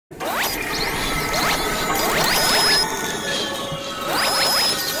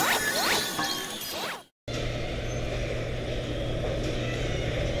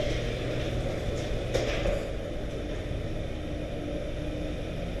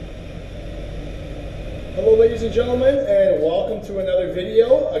Hello ladies and gentlemen, and welcome to another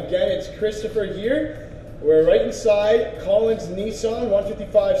video. Again, it's Christopher here. We're right inside Collins Nissan,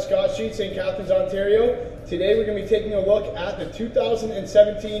 155 Scott Street, St. Catharines, Ontario. Today we're going to be taking a look at the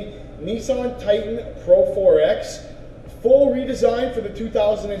 2017 Nissan Titan Pro 4x. Full redesign for the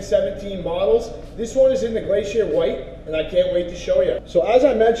 2017 models. This one is in the Glacier White, and I can't wait to show you. So as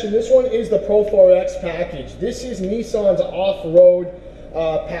I mentioned, this one is the Pro 4x package. This is Nissan's off-road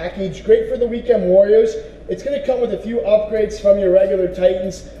package, great for the weekend warriors. It's going to come with a few upgrades from your regular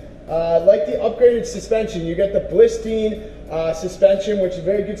Titans, like the upgraded suspension. You get the Blistine suspension, which is a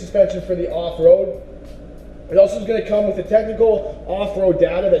very good suspension for the off-road. It also is going to come with the technical off-road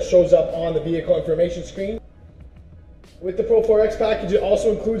data that shows up on the vehicle information screen. With the Pro 4x package, it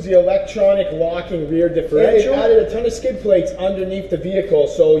also includes the electronic locking rear differential. They've added a ton of skid plates underneath the vehicle,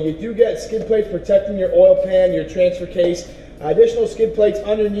 so you do get skid plates protecting your oil pan, your transfer case. Additional skid plates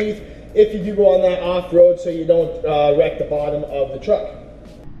underneath if you do go on that off-road so you don't wreck the bottom of the truck.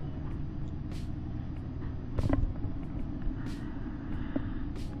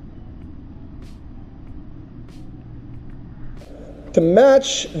 To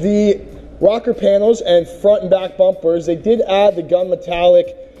match the rocker panels and front and back bumpers, they did add the gun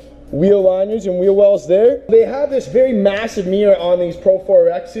metallic wheel liners and wheel wells there. They have this very massive mirror on these Pro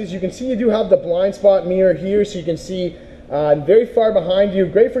 4x's. You can see you do have the blind spot mirror here, so you can see very far behind you,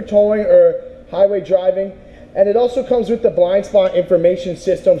 great for towing or highway driving. And it also comes with the blind spot information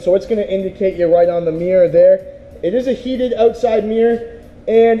system, so it's going to indicate you're right on the mirror there. It is a heated outside mirror,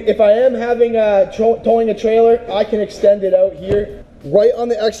 and if I am having towing a trailer, I can extend it out here. Right on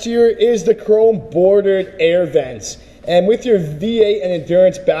the exterior is the chrome bordered air vents, and with your V8 and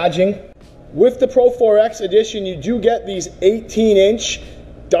endurance badging. With the Pro 4x edition, you do get these 18-inch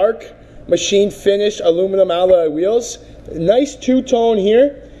dark machine finished aluminum alloy wheels. Nice two-tone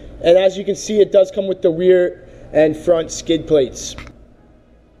here, and as you can see, it does come with the rear and front skid plates.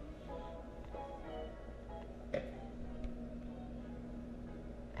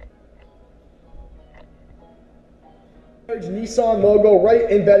 Nissan logo right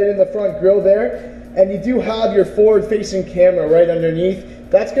embedded in the front grille there, and you do have your forward-facing camera right underneath.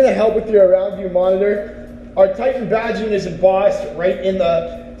 That's going to help with your around view monitor. Our Titan badging is embossed right in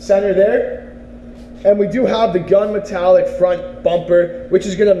the center there. And we do have the gun metallic front bumper, which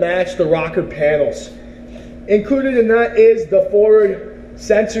is going to match the rocker panels. Included in that is the forward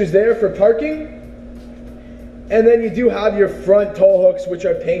sensors there for parking. And then you do have your front tow hooks, which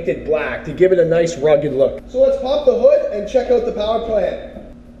are painted black to give it a nice rugged look. So let's pop the hood and check out the power plant.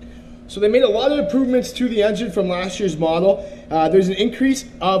 So they made a lot of improvements to the engine from last year's model. There's an increase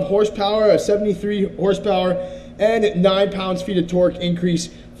of horsepower, a 73 horsepower, and 9 pounds-feet of torque increase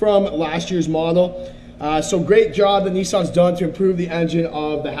from last year's model. So great job that Nissan's done to improve the engine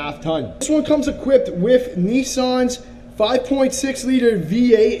of the half-ton. This one comes equipped with Nissan's 5.6 liter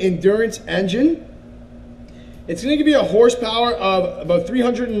V8 endurance engine. It's going to give you a horsepower of about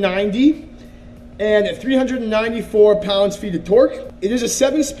 390 and 394 pounds-feet of torque. It is a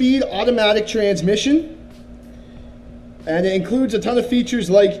 7-speed automatic transmission, and it includes a ton of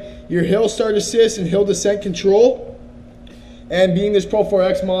features like your hill start assist and hill descent control. And being this Pro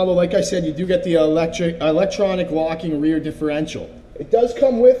 4x model, like I said, you do get the electronic locking rear differential. It does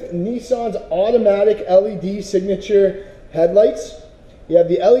come with Nissan's automatic LED signature headlights. You have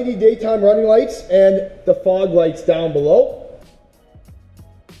the LED daytime running lights and the fog lights down below.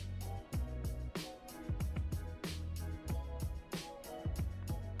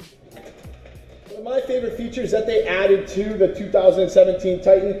 One of my favorite features that they added to the 2017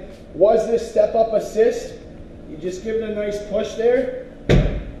 Titan was this step-up assist. You just give it a nice push there,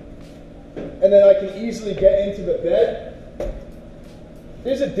 and then I can easily get into the bed.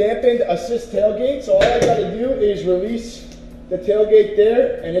 There's a dampened assist tailgate, so all I got to do is release the tailgate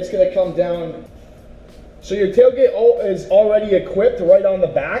there, and it's going to come down. So your tailgate is already equipped right on the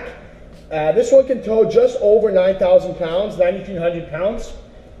back. This one can tow just over 9,000 pounds, 9,300 pounds,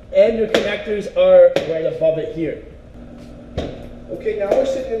 and your connectors are right above it here. Okay, now we're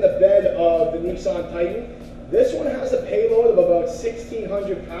sitting in the bed of the Nissan Titan. This one has a payload of about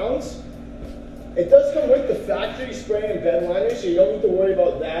 1,600 pounds. It does come with the factory spray and bed liner, so you don't need to worry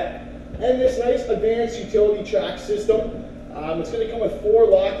about that. And this nice advanced utility track system. It's going to come with 4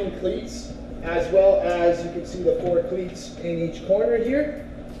 locking cleats, as well as you can see the 4 cleats in each corner here.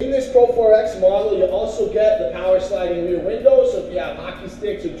 In this Pro 4x model, you also get the power sliding rear window, so if you have hockey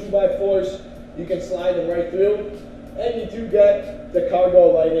sticks or 2x4s, you can slide them right through. And you do get the cargo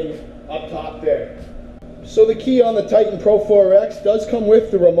lighting up top there. So the key on the Titan Pro 4x does come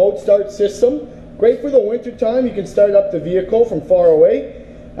with the remote start system. Great for the winter time, you can start up the vehicle from far away.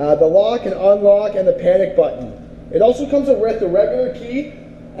 the lock and unlock, and the panic button. It also comes with the regular key,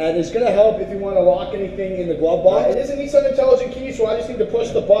 and it's going to help if you want to lock anything in the glove box. It is a Nissan Intelligent key, so I just need to push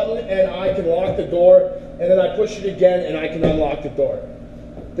the button and I can lock the door, and then I push it again and I can unlock the door.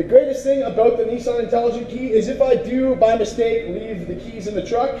 The greatest thing about the Nissan Intelligent key is if I do, by mistake, leave the keys in the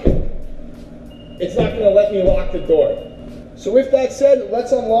truck, it's not going to let me lock the door. So with that said,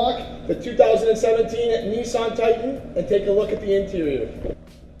 let's unlock the 2017 Nissan Titan and take a look at the interior.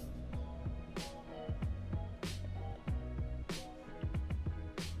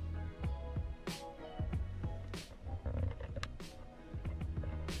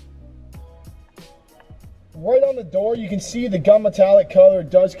 Right on the door, you can see the gunmetallic color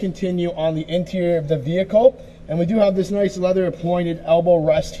does continue on the interior of the vehicle, and we do have this nice leather appointed elbow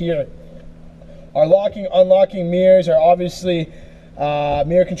rest here. Our locking, unlocking mirrors are obviously,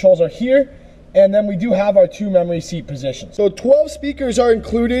 mirror controls are here, and then we do have our 2 memory seat positions. So 12 speakers are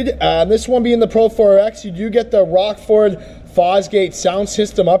included. This one being the Pro4x, you do get the Rockford Fosgate sound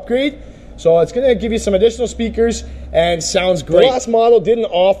system upgrade. So it's going to give you some additional speakers and sounds great. The last model didn't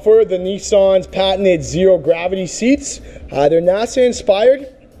offer the Nissan's patented zero gravity seats. They're NASA inspired,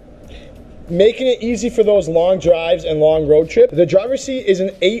 making it easy for those long drives and long road trips. The driver's seat is an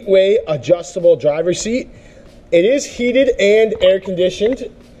 8-way adjustable driver's seat. It is heated and air conditioned,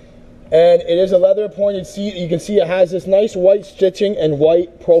 and it is a leather appointed seat. You can see it has this nice white stitching and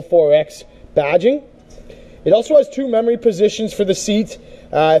white Pro4x badging. It also has 2 memory positions for the seat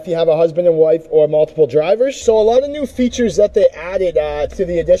if you have a husband and wife or multiple drivers. So a lot of new features that they added to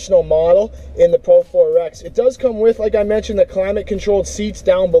the additional model in the Pro4x. It does come with, like I mentioned, the climate controlled seats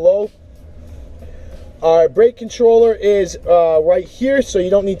down below. Our brake controller is right here, so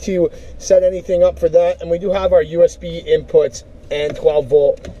you don't need to set anything up for that. And we do have our USB inputs and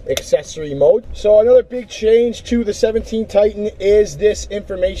 12-volt accessory mode. So another big change to the 17 Titan is this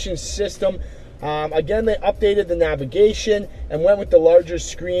information system. Again, they updated the navigation and went with the larger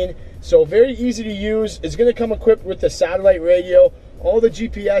screen. So very easy to use. It's going to come equipped with the satellite radio, all the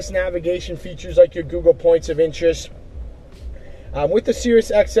GPS navigation features like your Google points of interest. With the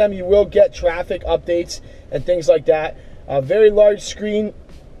Sirius XM, you will get traffic updates and things like that. A very large screen,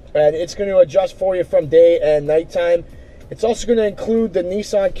 and it's going to adjust for you from day and nighttime. It's also going to include the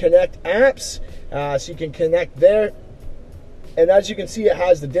Nissan Connect apps, so you can connect there. And as you can see, it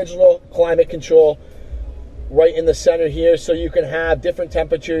has the digital climate control right in the center here, so you can have different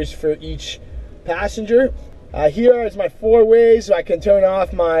temperatures for each passenger. Here is my 4 ways. I can turn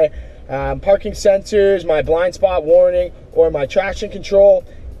off my parking sensors, my blind spot warning, or my traction control,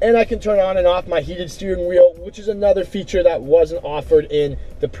 and I can turn on and off my heated steering wheel, which is another feature that wasn't offered in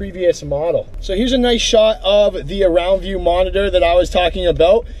the previous model. So here's a nice shot of the around view monitor that I was talking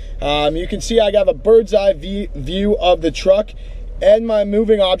about. You can see I have a bird's eye view of the truck, and my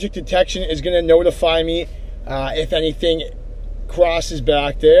moving object detection is going to notify me if anything crosses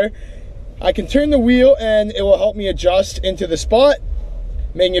back there. I can turn the wheel and it will help me adjust into the spot,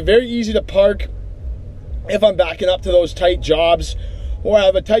 making it very easy to park if I'm backing up to those tight jobs, or I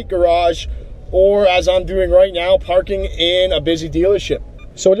have a tight garage, or as I'm doing right now, parking in a busy dealership.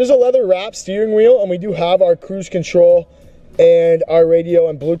 So it is a leather wrapped steering wheel, and we do have our cruise control and our radio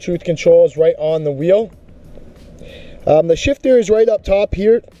and Bluetooth controls right on the wheel. The shifter is right up top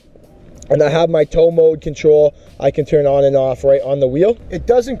here, and I have my tow mode control. I can turn on and off right on the wheel. It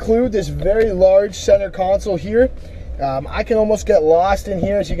does include this very large center console here. I can almost get lost in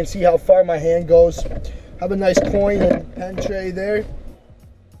here, as you can see how far my hand goes. Have a nice coin and pen tray there.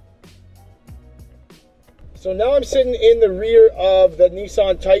 So now I'm sitting in the rear of the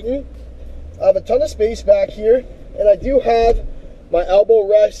Nissan Titan. I have a ton of space back here, and I do have my elbow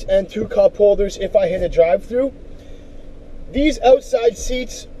rest and 2 cup holders if I hit a drive-through. These outside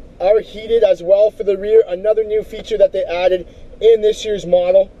seats are heated as well for the rear, another new feature that they added in this year's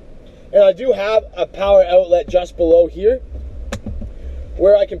model. And I do have a power outlet just below here,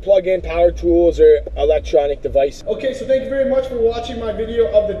 where I can plug in power tools or electronic device. Okay, so thank you very much for watching my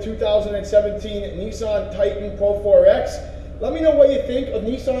video of the 2017 Nissan Titan Pro4x. Let me know what you think of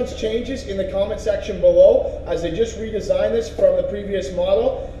Nissan's changes in the comment section below, as they just redesigned this from the previous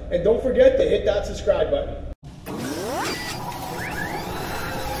model. And don't forget to hit that subscribe button.